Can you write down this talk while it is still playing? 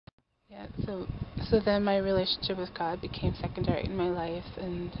Yeah, so then my relationship with God became secondary in my life,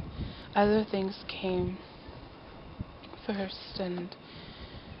 and other things came first, and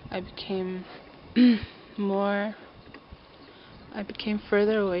I became more, I became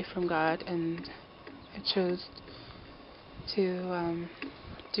further away from God, and I chose to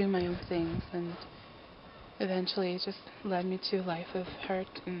do my own things, and eventually it just led me to a life of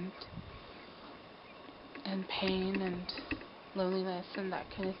hurt and pain and loneliness and that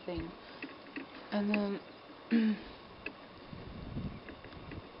kind of thing. And then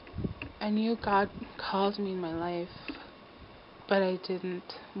I knew God called me in my life, but I didn't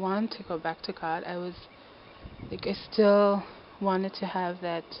want to go back to God. I still wanted to have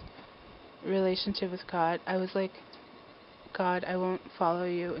that relationship with God. I was like, God, I won't follow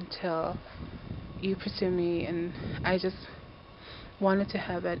you until you pursue me, and I just wanted to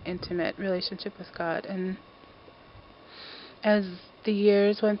have an intimate relationship with God. And as the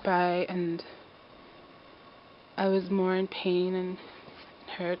years went by and I was more in pain and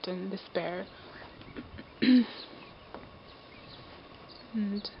hurt and despair, and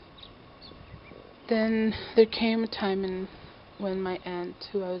then there came a time when my aunt,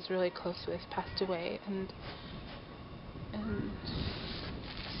 who I was really close with, passed away, and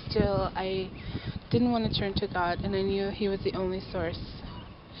still I didn't want to turn to God, and I knew He was the only source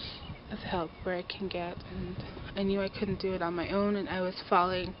of help where I can get, and I knew I couldn't do it on my own, and I was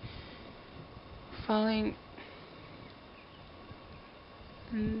falling,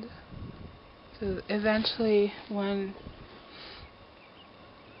 and so eventually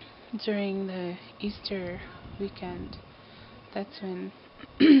during the Easter weekend, that's when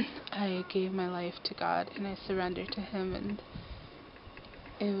I gave my life to God and I surrendered to Him, and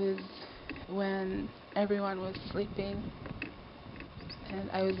it was when everyone was sleeping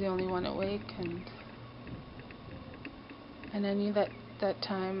and I was the only one awake, and I knew that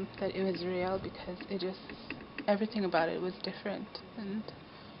time that it was real, because everything about it was different, and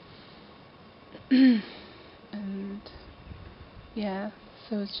yeah,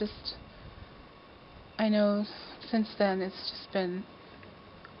 so it's just, I know since then it's just been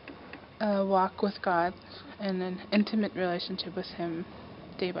a walk with God and an intimate relationship with Him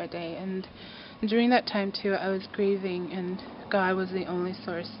day by day. And during that time too, I was grieving, and God was the only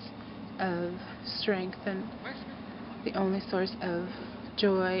source of strength and the only source of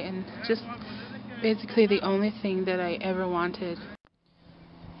joy, and just basically the only thing that I ever wanted.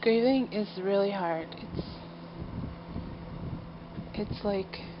 Grieving is really hard. It's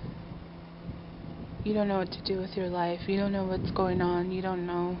like you don't know what to do with your life. You don't know what's going on. You don't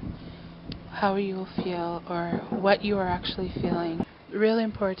know how you will feel or what you are actually feeling. Really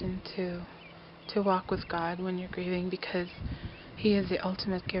important to walk with God when you're grieving, because He is the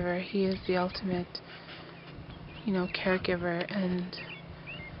ultimate giver. He is the ultimate, caregiver, and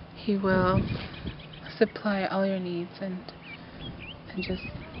He will supply all your needs and just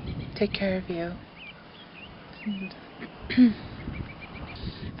take care of you. And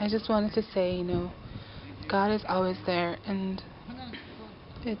I just wanted to say, God is always there, and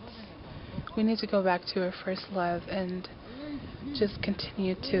we need to go back to our first love and just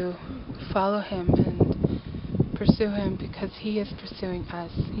continue to follow Him and pursue Him, because He is pursuing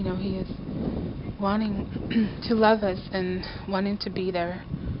us. He is wanting to love us and wanting to be there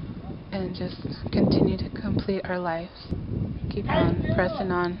and just continue to complete our lives. Keep on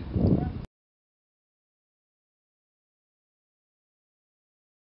pressing on.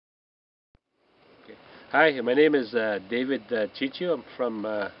 Okay. Hi, my name is David Chichu.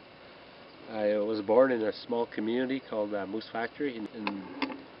 I was born in a small community called Moose Factory, and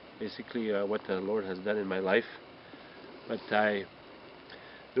basically what the Lord has done in my life. But it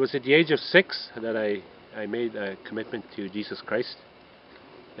was at the age of 6 that I made a commitment to Jesus Christ.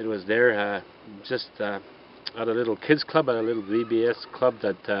 It was there just at a little kids club, at a little VBS club,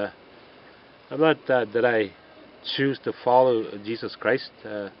 that I choose to follow Jesus Christ.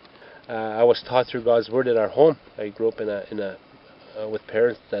 I was taught through God's Word in our home. I grew up with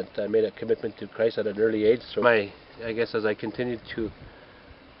parents that made a commitment to Christ at an early age. So I guess as I continued to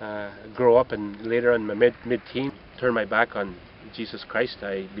grow up, and later in my mid-teen, turn my back on Jesus Christ,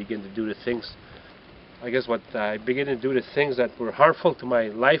 I began to do the things. I began to do the things that were harmful to my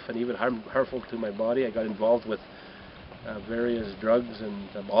life and even harmful to my body. I got involved with various drugs and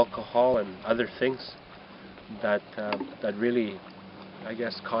alcohol and other things that really, I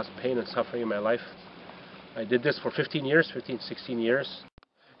guess, caused pain and suffering in my life. I did this for 16 years.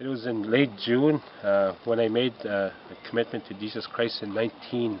 It was in late June when I made a commitment to Jesus Christ in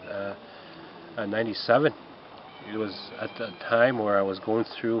 1997. It was at the time where I was going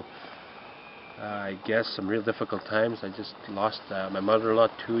through I guess some real difficult times. I just lost my mother-in-law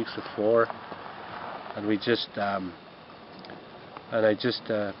 2 weeks before, and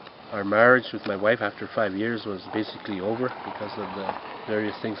our marriage with my wife after 5 years was basically over because of the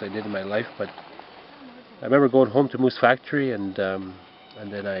various things I did in my life. But I remember going home to Moose Factory, and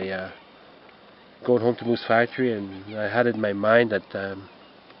then I going home to Moose Factory, and I had it in my mind that I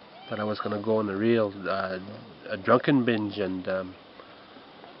was going to go on a real a drunken binge, and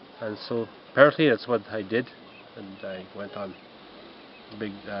so apparently that's what I did, and I went on a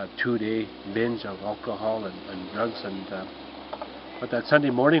big 2-day binge of alcohol and drugs, and but that Sunday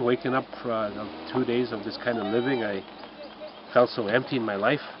morning, waking up of 2 days of this kind of living, I felt so empty in my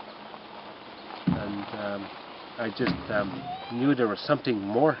life, and I just knew there was something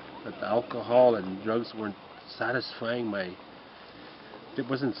more, that the alcohol and drugs weren't satisfying it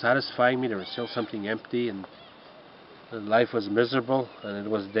wasn't satisfying me. There was still something empty, and life was miserable, and it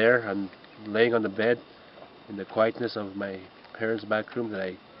was there, and laying on the bed in the quietness of my parents' back room that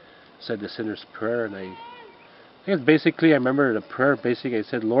I said the sinner's prayer. And I guess basically I remember the prayer. Basically I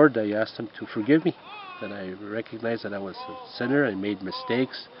said, Lord, I asked Him to forgive me, that I recognized that I was a sinner, I made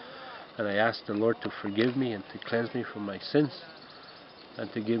mistakes, and I asked the Lord to forgive me and to cleanse me from my sins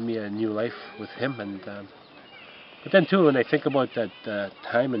and to give me a new life with Him. And but then too, when I think about that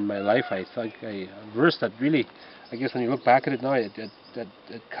time in my life, I think a verse that really, I guess when you look back at it now, it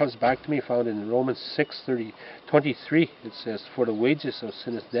comes back to me, found in Romans 6:23. It says, "For the wages of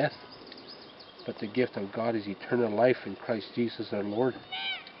sin is death, but the gift of God is eternal life in Christ Jesus our Lord."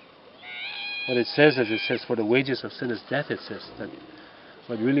 What it says is, it says, "For the wages of sin is death." It says that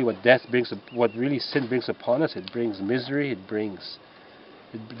what sin brings upon us, it brings misery,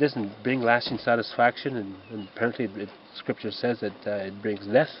 it doesn't bring lasting satisfaction, and apparently Scripture says that it brings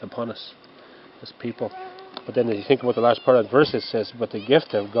death upon us as people. But then if you think about the last part of that verse, it says, "But the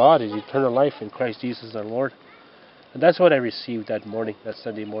gift of God is eternal life in Christ Jesus our Lord." And that's what I received that morning, that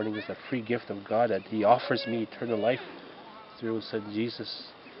Sunday morning, is a free gift of God, that He offers me eternal life through His Son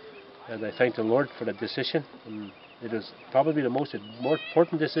Jesus. And I thank the Lord for that decision. And it is probably the more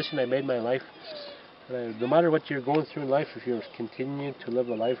important decision I made in my life. No matter what you're going through in life, if you're continuing to live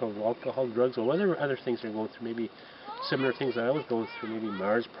a life of alcohol, drugs, or whatever other things you're going through, maybe similar things that I was going through, maybe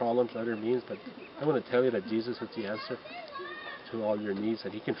marriage problems, other means, but I want to tell you that Jesus is the answer to all your needs,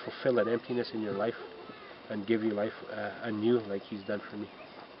 that He can fulfill that emptiness in your life and give you life anew like He's done for me.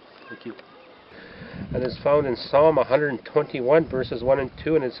 Thank you. And it's found in Psalm 121, verses 1 and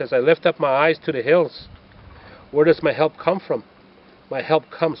 2, and it says, "I lift up my eyes to the hills. Where does my help come from? My help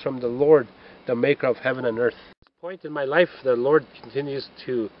comes from the Lord, the maker of heaven and earth." At this point in my life, the Lord continues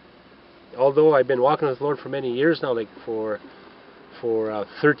to, although I've been walking with the Lord for many years now, like for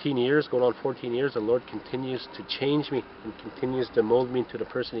 13 years, going on 14 years, the Lord continues to change me and continues to mold me into the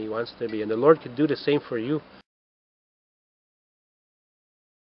person He wants to be. And the Lord could do the same for you.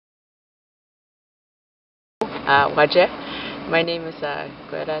 Waje. My name is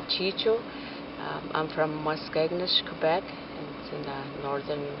Greta Chicho. I'm from Muskegness, Quebec, and it's in the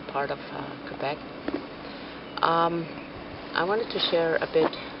northern part of Quebec. I wanted to share a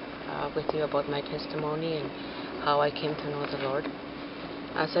bit with you about my testimony and how I came to know the Lord.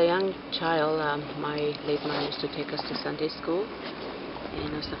 As a young child, my late mother used to take us to Sunday school,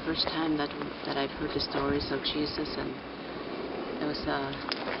 and it was the first time that I'd heard the stories of Jesus, and it was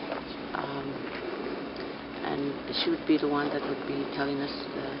and she would be the one that would be telling us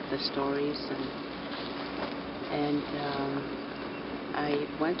the stories, and I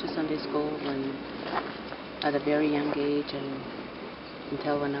went to Sunday school at a very young age, and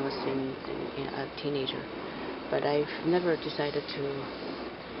until when I was a teenager. But I've never decided to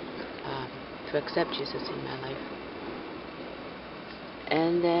accept Jesus in my life.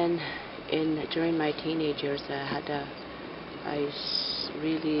 And then during my teenage years, I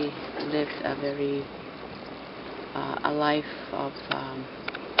really lived a life of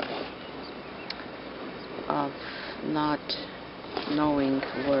not knowing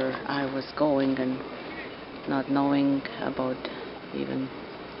where I was going, and not knowing about even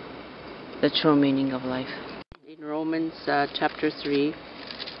the true meaning of life. In Romans chapter 3,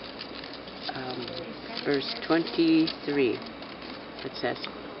 verse 23, it says,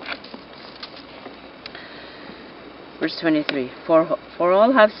 verse 23, for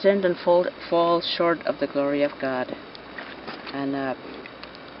all have sinned and fall short of the glory of God. And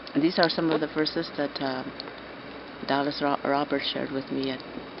these are some of the verses that Dallas Robert shared with me at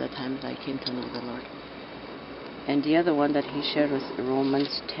the time that I came to know the Lord. And the other one that he shared was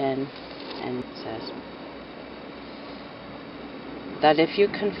Romans 10, and it says that if you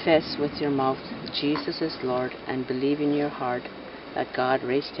confess with your mouth Jesus is Lord and believe in your heart that God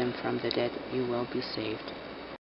raised him from the dead, you will be saved.